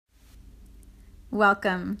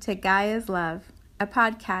Welcome to Gaia's Love, a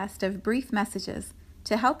podcast of brief messages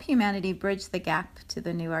to help humanity bridge the gap to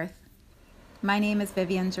the new earth. My name is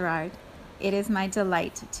Vivian Gerard. It is my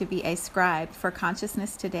delight to be a scribe for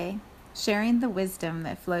consciousness today, sharing the wisdom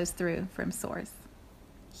that flows through from Source.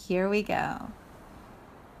 Here we go.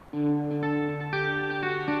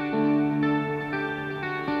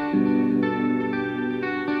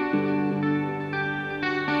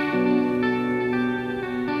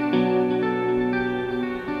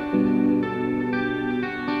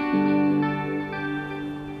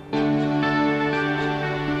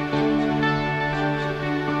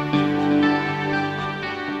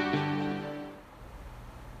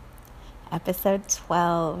 Episode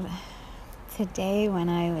 12. Today, when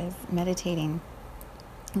I was meditating,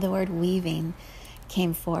 the word weaving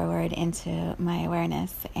came forward into my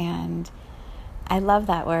awareness, and I love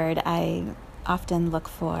that word. I often look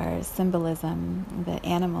for symbolism that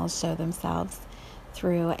animals show themselves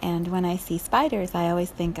through, and when I see spiders, I always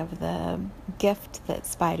think of the gift that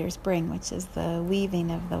spiders bring, which is the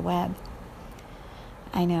weaving of the web.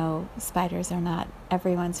 I know spiders are not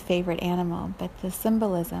everyone's favorite animal, but the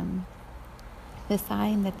symbolism, the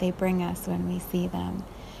sign that they bring us when we see them,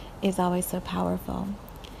 is always so powerful.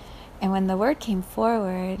 And when the word came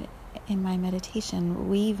forward in my meditation,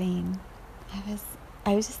 weaving,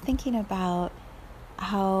 I was just thinking about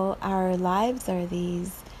how our lives are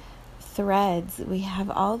these threads. We have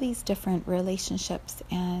all these different relationships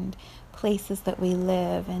and places that we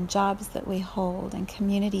live and jobs that we hold and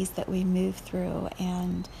communities that we move through,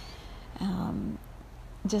 and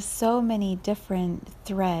just so many different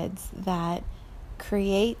threads that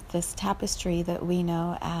create this tapestry that we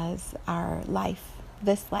know as our life,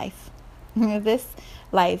 this life. This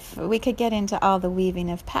life. We could get into all the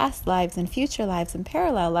weaving of past lives and future lives and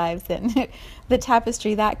parallel lives and the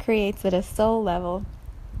tapestry that creates at a soul level.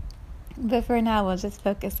 But for now, we'll just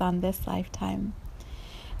focus on this lifetime.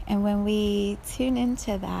 And when we tune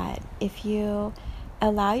into that, if you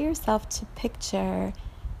allow yourself to picture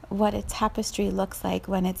what a tapestry looks like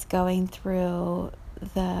when it's going through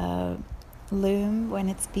the loom, when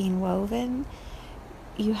it's being woven,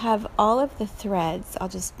 you have all of the threads. I'll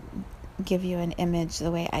just give you an image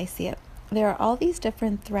the way I see it. There are all these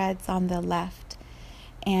different threads on the left,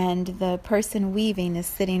 and the person weaving is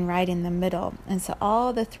sitting right in the middle. And so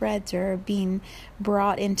all the threads are being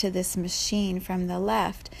brought into this machine from the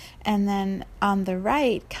left. And then on the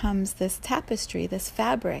right comes this tapestry, this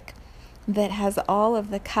fabric that has all of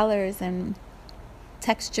the colors and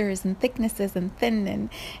textures and thicknesses and thin, and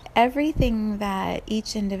everything that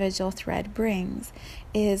each individual thread brings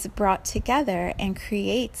is brought together and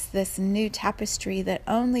creates this new tapestry that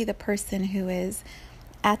only the person who is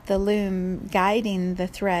at the loom guiding the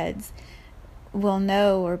threads will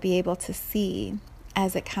know or be able to see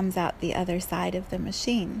as it comes out the other side of the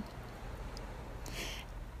machine.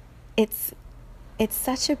 It's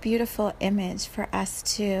such a beautiful image for us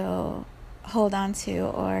to hold on to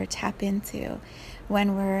or tap into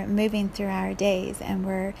when we're moving through our days and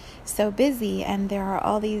we're so busy, and there are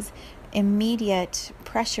all these immediate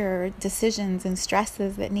pressure decisions and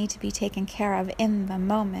stresses that need to be taken care of in the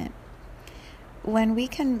moment. When we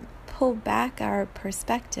can pull back our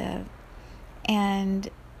perspective and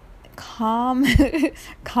calm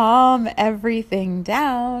everything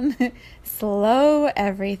down, slow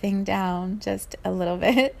everything down just a little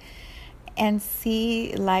bit, and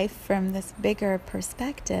see life from this bigger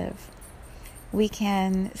perspective, we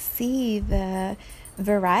can see the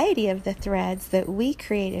variety of the threads that we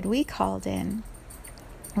created, we called in.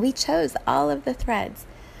 We chose all of the threads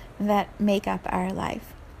that make up our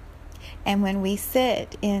life. And when we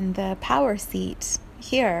sit in the power seat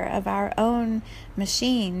here of our own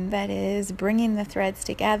machine that is bringing the threads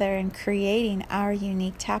together and creating our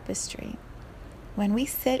unique tapestry, when we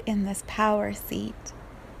sit in this power seat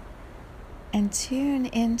and tune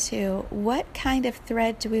into what kind of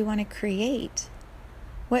thread do we want to create?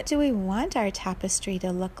 What do we want our tapestry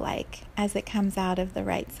to look like as it comes out of the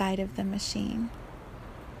right side of the machine?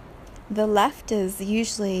 The left is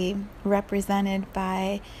usually represented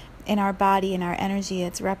by, in our body, in our energy,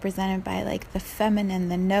 it's represented by like the feminine,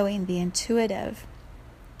 the knowing, the intuitive.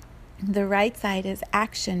 The right side is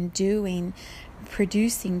action, doing,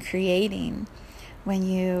 producing, creating. When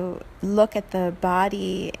you look at the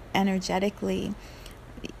body energetically,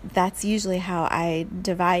 that's usually how I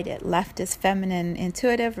divide it. Left is feminine,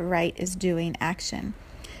 intuitive, right is doing, action.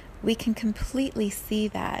 We can completely see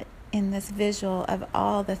that in this visual of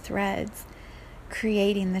all the threads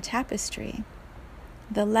creating the tapestry.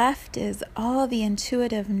 The left is all the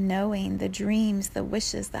intuitive knowing, the dreams, the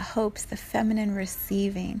wishes, the hopes, the feminine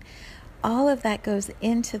receiving, all of that goes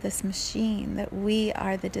into this machine that we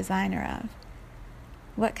are the designer of.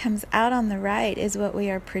 What comes out on the right is what we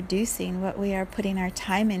are producing, what we are putting our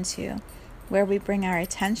time into, where we bring our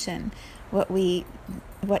attention, what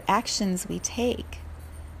actions we take.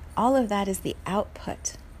 All of that is the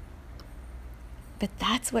output. But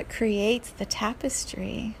that's what creates the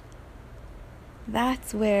tapestry.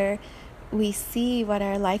 That's where we see what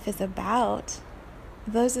our life is about.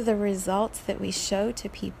 Those are the results that we show to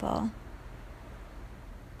people.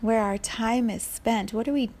 Where our time is spent. What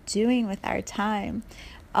are we doing with our time?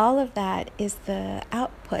 All of that is the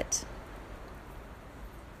output.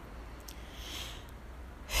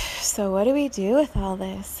 So what do we do with all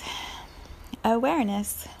this?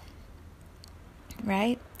 Awareness,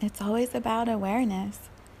 right? It's always about awareness.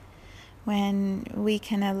 When we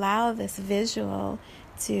can allow this visual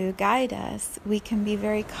to guide us, we can be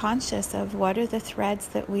very conscious of what are the threads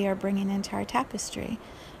that we are bringing into our tapestry.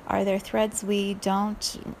 Are there threads we don't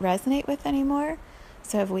resonate with anymore?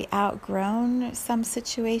 So have we outgrown some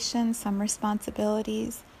situations, some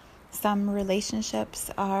responsibilities, some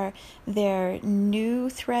relationships? Are there new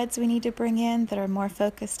threads we need to bring in that are more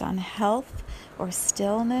focused on health or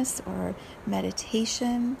stillness or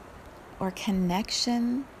meditation or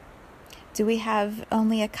connection? Do we have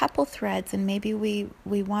only a couple threads and maybe we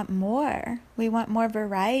want more? We want more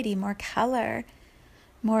variety, more color,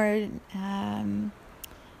 more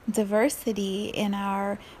diversity in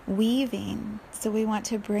our weaving. So we want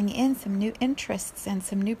to bring in some new interests and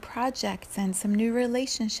some new projects and some new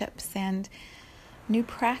relationships and new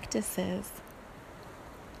practices.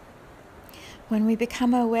 When we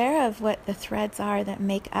become aware of what the threads are that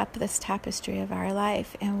make up this tapestry of our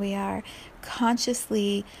life, and we are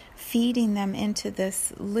consciously feeding them into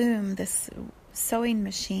this loom, this sewing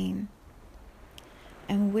machine,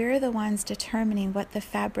 and we're the ones determining what the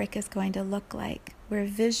fabric is going to look like. We're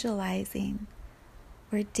visualizing,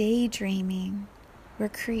 we're daydreaming, we're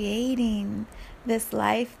creating this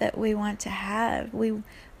life that we want to have.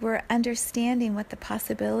 We're understanding what the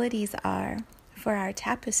possibilities are for our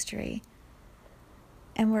tapestry.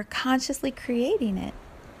 And we're consciously creating it.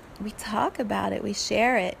 We talk about it, we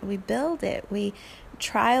share it, we build it, we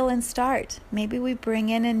trial and start. Maybe we bring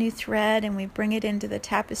in a new thread and we bring it into the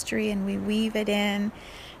tapestry and we weave it in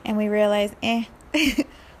and we realize,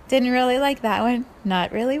 didn't really like that one,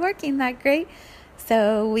 not really working that great.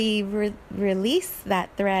 So we release that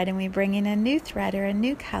thread and we bring in a new thread or a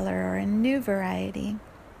new color or a new variety.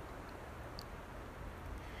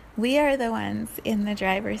 We are the ones in the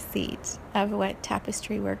driver's seat of what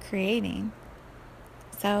tapestry we're creating.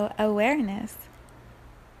 So awareness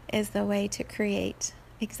is the way to create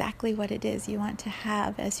exactly what it is you want to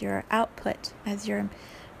have as your output, as your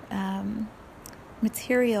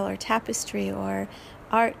material or tapestry or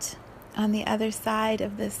art on the other side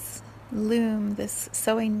of this loom, this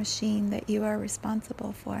sewing machine that you are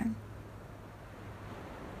responsible for.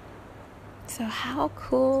 So how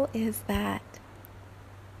cool is that?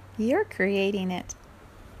 You're creating it.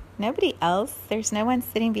 Nobody else. There's no one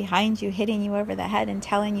sitting behind you, hitting you over the head and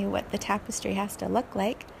telling you what the tapestry has to look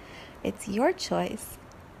like. It's your choice.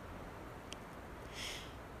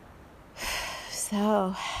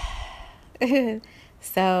 So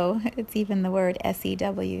it's even the word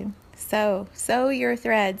SEW. Sew your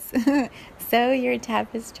threads. Sew your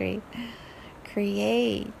tapestry.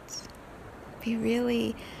 Create. Be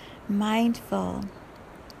really mindful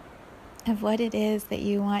of what it is that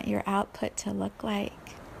you want your output to look like.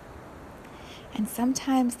 And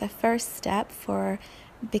sometimes the first step for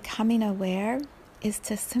becoming aware is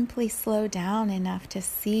to simply slow down enough to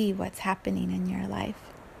see what's happening in your life.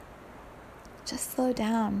 Just slow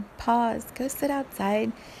down, pause, go sit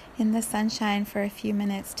outside in the sunshine for a few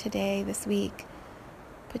minutes today, this week.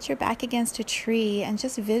 Put your back against a tree and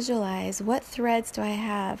just visualize, what threads do I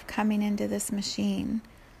have coming into this machine?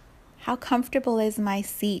 How comfortable is my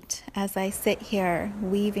seat as I sit here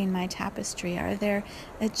weaving my tapestry? Are there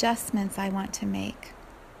adjustments I want to make?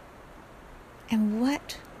 And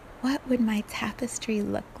what would my tapestry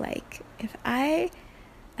look like if I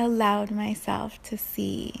allowed myself to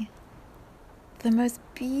see the most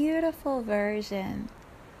beautiful version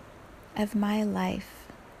of my life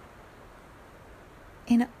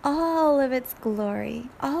in all of its glory,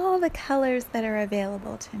 all the colors that are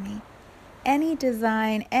available to me? Any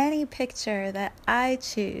design, any picture that I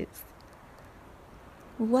choose,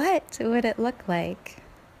 what would it look like?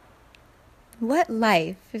 What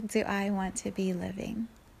life do I want to be living?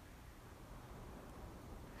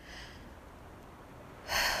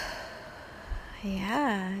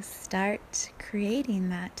 Yeah, start creating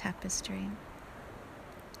that tapestry.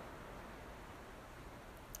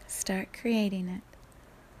 Start creating it.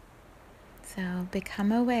 So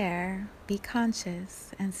become aware, be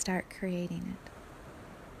conscious, and start creating it.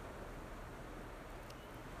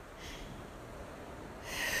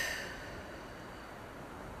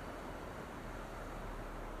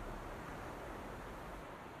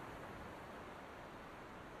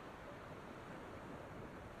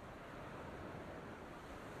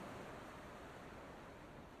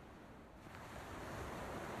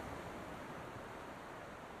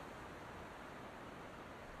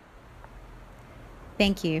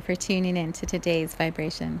 Thank you for tuning in to today's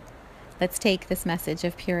vibration. Let's take this message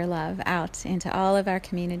of pure love out into all of our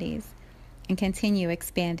communities and continue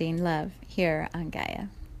expanding love here on Gaia.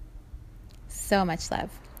 So much love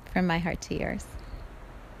from my heart to yours.